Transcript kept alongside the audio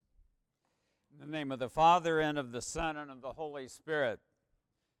In the name of the Father, and of the Son, and of the Holy Spirit.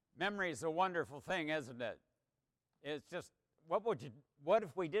 Memory is a wonderful thing, isn't it? It's just, what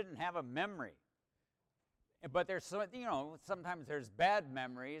if we didn't have a memory? But there's sometimes there's bad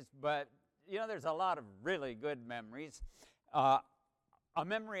memories, but there's a lot of really good memories. A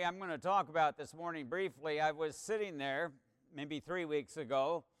memory I'm going to talk about this morning briefly. I was sitting there maybe 3 weeks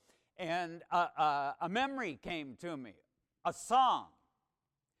ago, and a memory came to me, a song.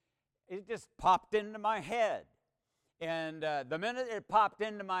 It just popped into my head. And the minute it popped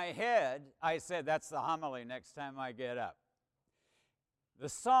into my head, I said, that's the homily next time I get up. The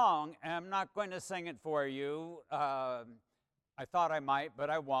song, and I'm not going to sing it for you. I thought I might, but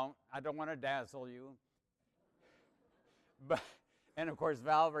I won't. I don't want to dazzle you. And of course,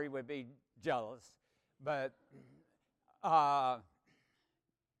 Valerie would be jealous. But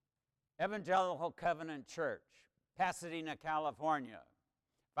Evangelical Covenant Church, Pasadena, California,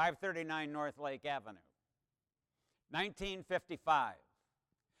 539 North Lake Avenue. 1955.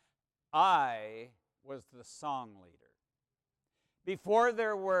 I was the song leader. Before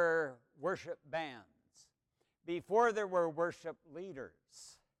there were worship bands, before there were worship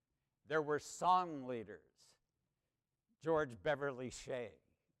leaders, there were song leaders. George Beverly Shea,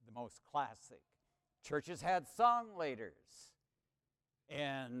 the most classic. Churches had song leaders.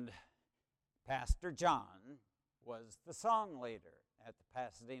 And Pastor John was the song leader at the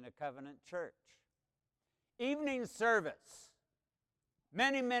Pasadena Covenant Church. Evening service,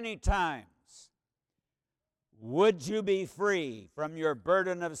 many, many times. Would you be free from your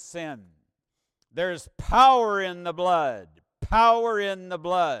burden of sin? There's power in the blood, power in the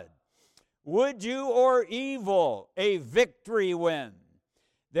blood. Would you or evil a victory win?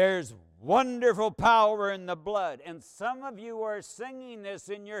 There's wonderful power in the blood. And some of you are singing this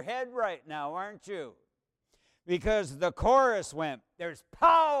in your head right now, aren't you? Because the chorus went, there's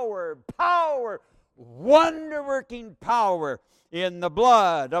power, power, wonder-working power in the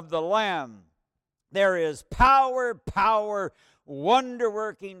blood of the Lamb. There is power, power,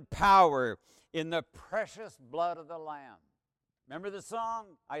 wonder-working power in the precious blood of the Lamb. Remember the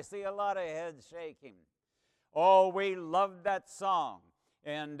song? I see a lot of heads shaking. Oh, we loved that song.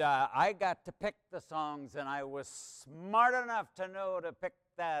 And I got to pick the songs, and I was smart enough to know to pick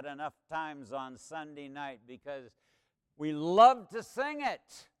that enough times on Sunday night because we loved to sing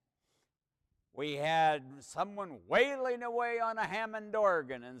it. We had someone wailing away on a Hammond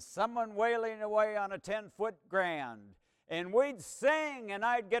organ and someone wailing away on a 10-foot grand. And we'd sing, and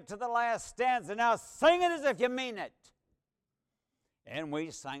I'd get to the last stanza. Now sing it as if you mean it. And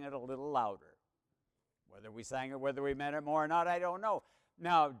we sang it a little louder. Whether we sang it, whether we meant it more or not, I don't know.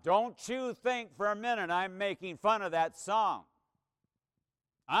 Now, don't you think for a minute I'm making fun of that song.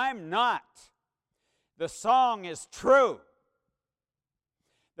 I'm not. The song is true.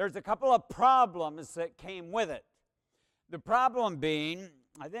 There's a couple of problems that came with it. The problem being,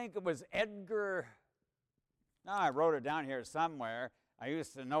 I think it was Edgar, I wrote it down here somewhere. I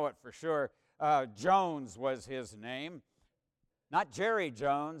used to know it for sure. Jones was his name. Not Jerry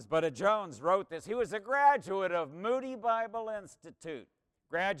Jones, but a Jones wrote this. He was a graduate of Moody Bible Institute.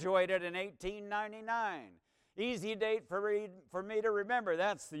 Graduated in 1899. Easy date for me to remember.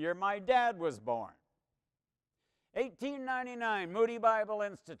 That's the year my dad was born. 1899, Moody Bible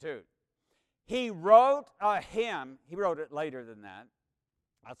Institute. He wrote a hymn. He wrote it later than that.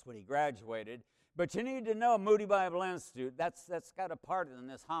 That's when he graduated. But you need to know Moody Bible Institute, that's got a part in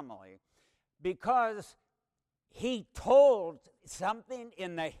this homily. Because he told something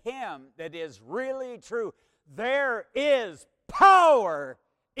in the hymn that is really true. There is power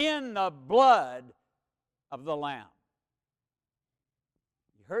in the blood of the Lamb.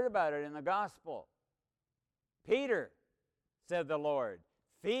 You heard about it in the gospel. Peter, said the Lord,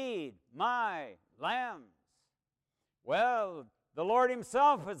 feed my lambs. Well, the Lord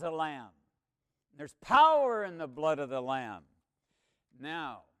himself is a lamb. There's power in the blood of the Lamb.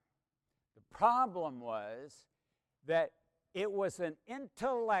 Now, the problem was that it was an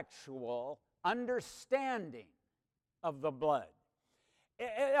intellectual understanding of the blood,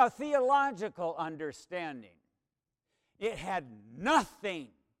 a theological understanding. It had nothing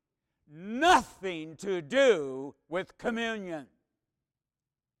to do with communion.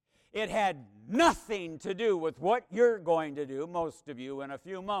 It had nothing to do with what you're going to do, most of you, in a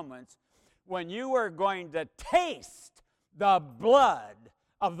few moments, when you are going to taste the blood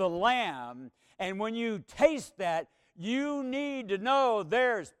of the Lamb. And when you taste that, you need to know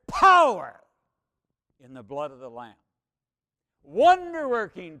there's power in the blood of the Lamb.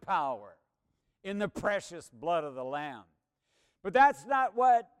 Wonder-working power in the precious blood of the Lamb. But that's not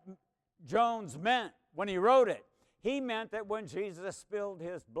what Jones meant when he wrote it. He meant that when Jesus spilled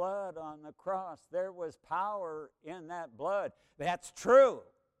his blood on the cross, there was power in that blood. That's true,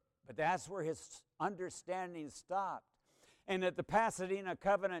 but that's where his understanding stopped. And at the Pasadena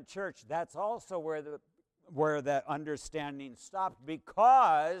Covenant Church, that's also where that understanding stopped,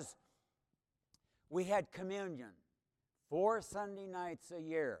 because we had communion 4 Sunday nights a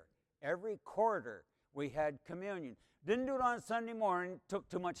year. Every quarter we had communion. Didn't do it on Sunday morning, took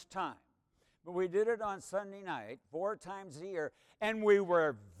too much time. But we did it on Sunday night 4 times a year, and we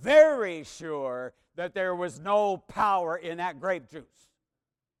were very sure that there was no power in that grape juice.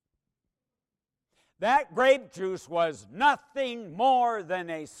 That grape juice was nothing more than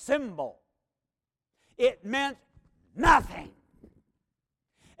a symbol. It meant nothing.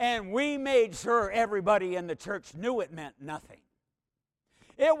 And we made sure everybody in the church knew it meant nothing.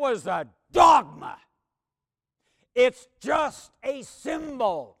 It was a dogma. It's just a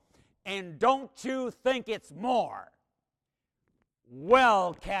symbol. And don't you think it's more?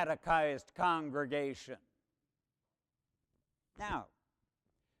 Well-catechized congregation. Now,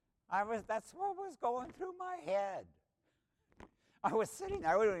 that's what was going through my head. I was sitting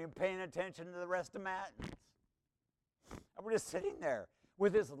there, I wasn't even paying attention to the rest of Matins. I was just sitting there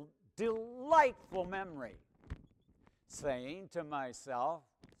with this delightful memory, saying to myself,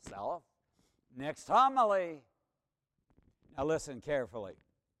 next homily. Now listen carefully.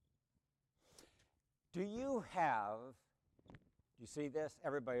 Do you see this?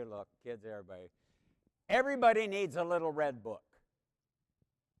 Everybody look, kids, everybody. Everybody needs a little red book.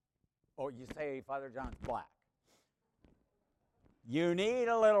 Oh, you say Father John's black. You need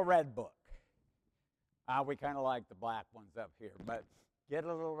a little red book. We kind of like the black ones up here, but get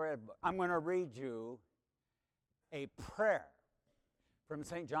a little red book. I'm going to read you a prayer from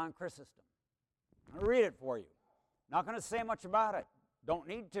St. John Chrysostom. I'm going to read it for you. Not going to say much about it. Don't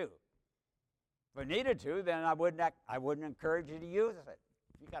need to. If I needed to, then I wouldn't encourage you to use it.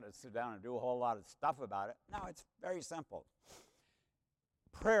 You got to sit down and do a whole lot of stuff about it. No, it's very simple.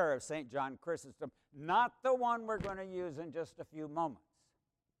 Prayer of St. John Chrysostom, not the one we're going to use in just a few moments.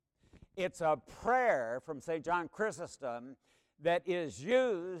 It's a prayer from St. John Chrysostom that is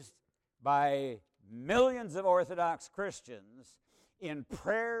used by millions of Orthodox Christians in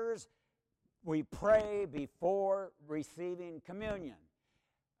prayers we pray before receiving communion.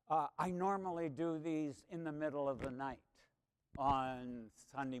 I normally do these in the middle of the night on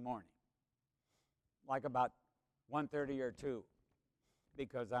Sunday morning, like about 1:30 or 2,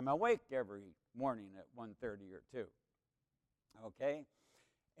 because I'm awake every morning at 1:30 or 2. Okay?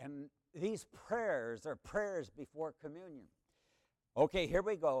 And these prayers are prayers before communion. Okay, here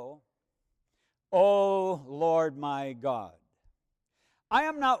we go. O Lord my God, I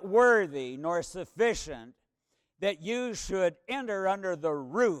am not worthy nor sufficient that you should enter under the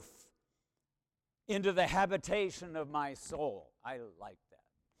roof into the habitation of my soul. I like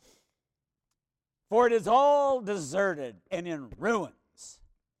that. For it is all deserted and in ruins,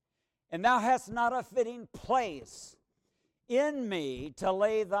 and thou hast not a fitting place in me to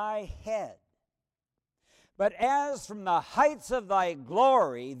lay thy head. But as from the heights of thy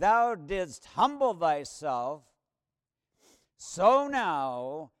glory thou didst humble thyself, so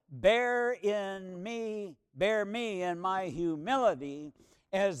now bear me in my humility,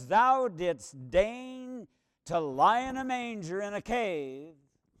 as thou didst deign to lie in a manger in a cave,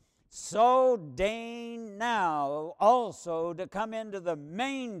 so deign now also to come into the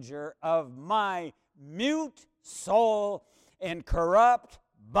manger of my mute soul and corrupt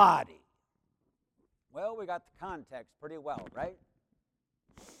body. Well, we got the context pretty well, right?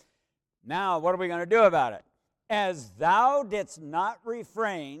 Now, what are we going to do about it? As thou didst not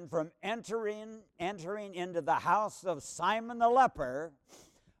refrain from entering into the house of Simon the leper,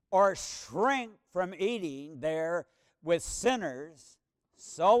 or shrink from eating there with sinners,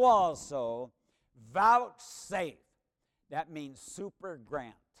 so also vouchsafe. That means super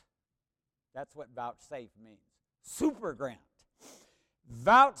grant. That's what vouchsafe means. Super grant.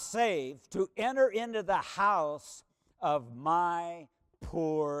 Vouchsafe to enter into the house of my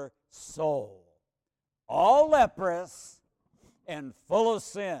poor soul, all leprous and full of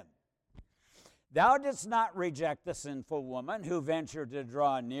sin. Thou didst not reject the sinful woman who ventured to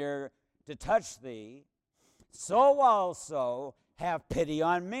draw near to touch thee, so also have pity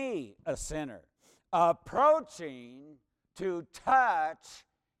on me, a sinner, approaching to touch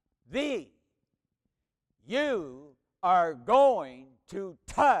thee. You are going to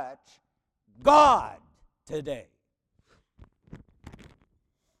touch God today.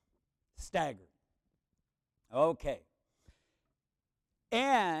 Staggering. Okay.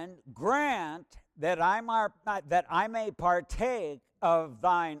 And grant that I may partake of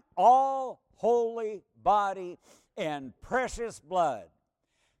thine all holy body and precious blood.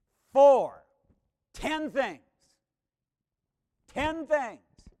 4, 10 things. 10 things.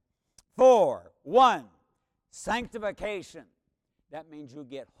 4, 1, sanctification. That means you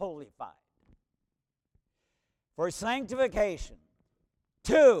get holified. For sanctification.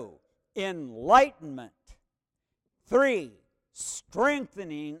 2, enlightenment. 3,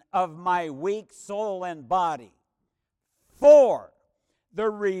 strengthening of my weak soul and body. 4, the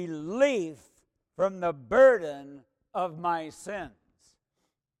relief from the burden of my sins.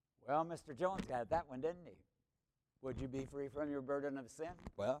 Well, Mr. Jones got that one, didn't he? Would you be free from your burden of sin?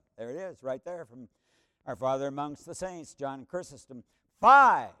 Well, there it is, right there from our Father amongst the saints, John Chrysostom.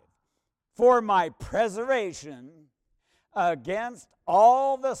 5, for my preservation against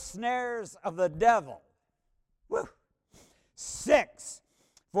all the snares of the devil. Woo. 6,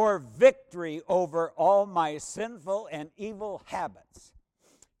 for victory over all my sinful and evil habits.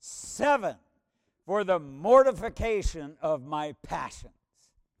 7, for the mortification of my passions.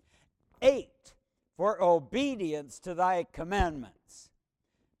 8, for obedience to thy commandments.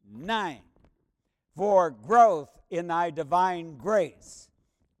 9, for growth in thy divine grace.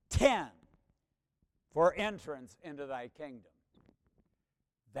 10, for entrance into thy kingdom.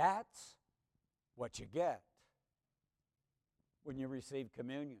 That's what you get when you receive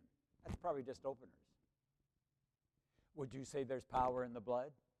communion. That's probably just openers. Would you say there's power in the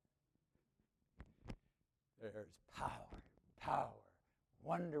blood? There's power,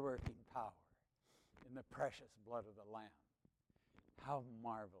 wonder-working power in the precious blood of the Lamb. How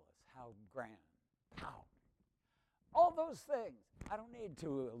marvelous, how grand, power. All those things, I don't need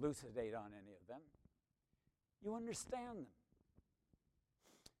to elucidate on any of them. You understand them.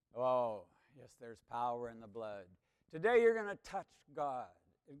 Oh, yes, there's power in the blood. Today you're going to touch God,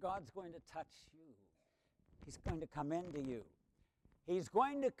 and God's going to touch you. He's going to come into you. He's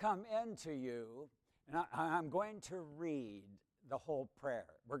going to come into you, and I'm going to read the whole prayer.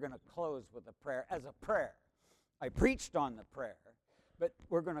 We're going to close with a prayer as a prayer. I preached on the prayer, but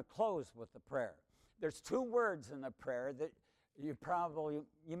we're going to close with the prayer. There's 2 words in the prayer that you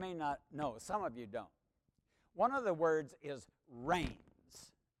may not know. Some of you don't. One of the words is reigns.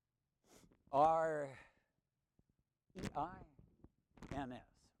 R-E-I-N-S.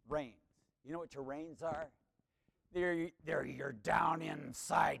 Reigns. You know what your reigns are? They're your down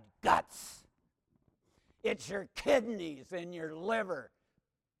inside guts. It's your kidneys and your liver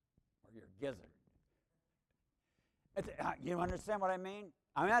or your gizzard. You understand what I mean?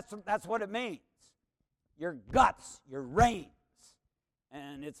 I mean, that's what it means. Your guts, your reins.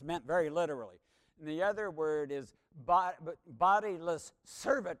 And it's meant very literally. And the other word is bodiless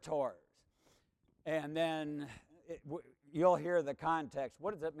servitors. And then you'll hear the context.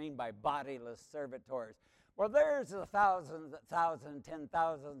 What does it mean by bodiless servitors? Well, there's 10,000s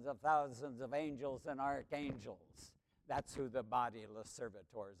of thousands of angels and archangels. That's who the bodiless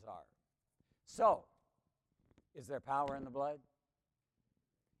servitors are. So, is there power in the blood?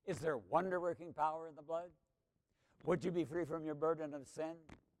 Is there wonder-working power in the blood? Would you be free from your burden of sin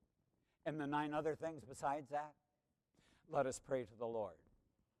and the 9 other things besides that? Let us pray to the Lord.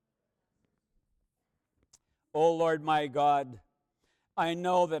 O Lord my God, I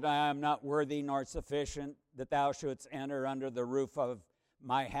know that I am not worthy nor sufficient that thou shouldst enter under the roof of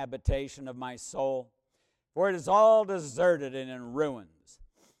my habitation of my soul, for it is all deserted and in ruins,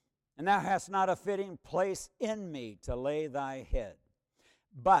 and thou hast not a fitting place in me to lay thy head.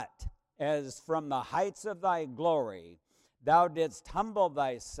 But as from the heights of thy glory thou didst humble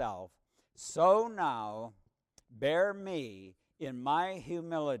thyself, so now bear me in my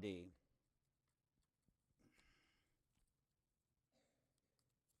humility.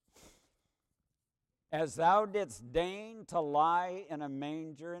 As thou didst deign to lie in a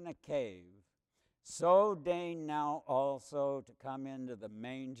manger in a cave, so deign now also to come into the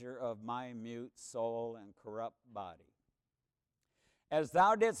manger of my mute soul and corrupt body. As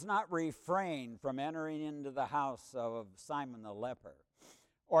thou didst not refrain from entering into the house of Simon the leper,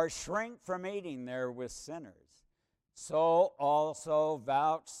 or shrink from eating there with sinners, so also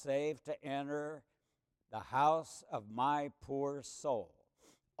vouchsafe to enter the house of my poor soul,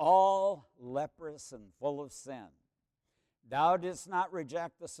 all leprous and full of sin. Thou didst not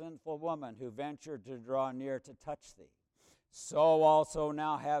reject the sinful woman who ventured to draw near to touch thee. So also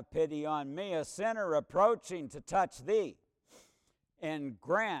now have pity on me, a sinner approaching to touch thee, and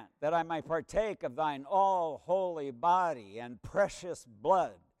grant that I may partake of thine all-holy body and precious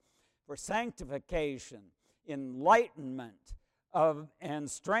blood for sanctification, enlightenment and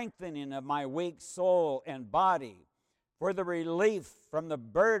strengthening of my weak soul and body, for the relief from the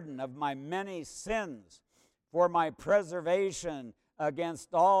burden of my many sins, for my preservation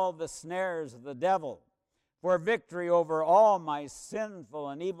against all the snares of the devil, for victory over all my sinful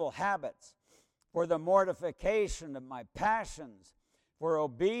and evil habits, for the mortification of my passions, for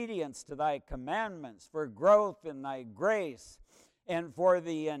obedience to thy commandments, for growth in thy grace, and for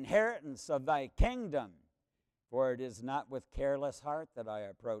the inheritance of thy kingdom. For it is not with careless heart that I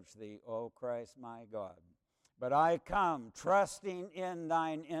approach thee, O Christ my God, but I come trusting in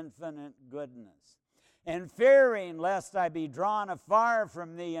thine infinite goodness, and fearing lest I be drawn afar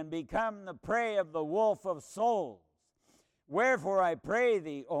from thee and become the prey of the wolf of souls. Wherefore I pray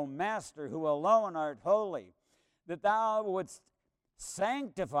thee, O Master, who alone art holy, that thou wouldst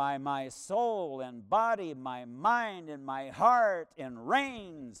sanctify my soul and body, my mind and my heart, and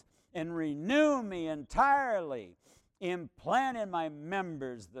reins, and renew me entirely. Implant in my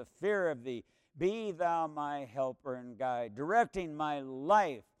members the fear of thee. Be thou my helper and guide, directing my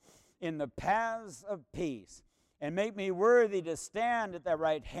life in the paths of peace, and make me worthy to stand at thy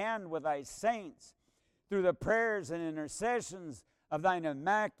right hand with thy saints, through the prayers and intercessions of thine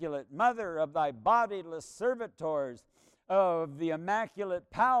immaculate mother, of thy bodiless servitors, of the immaculate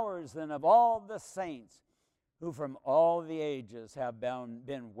powers, and of all the saints, who from all the ages have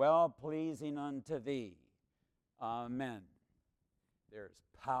been well-pleasing unto thee. Amen. There's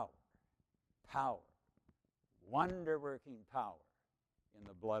power, wonder-working power in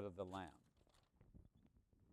the blood of the Lamb.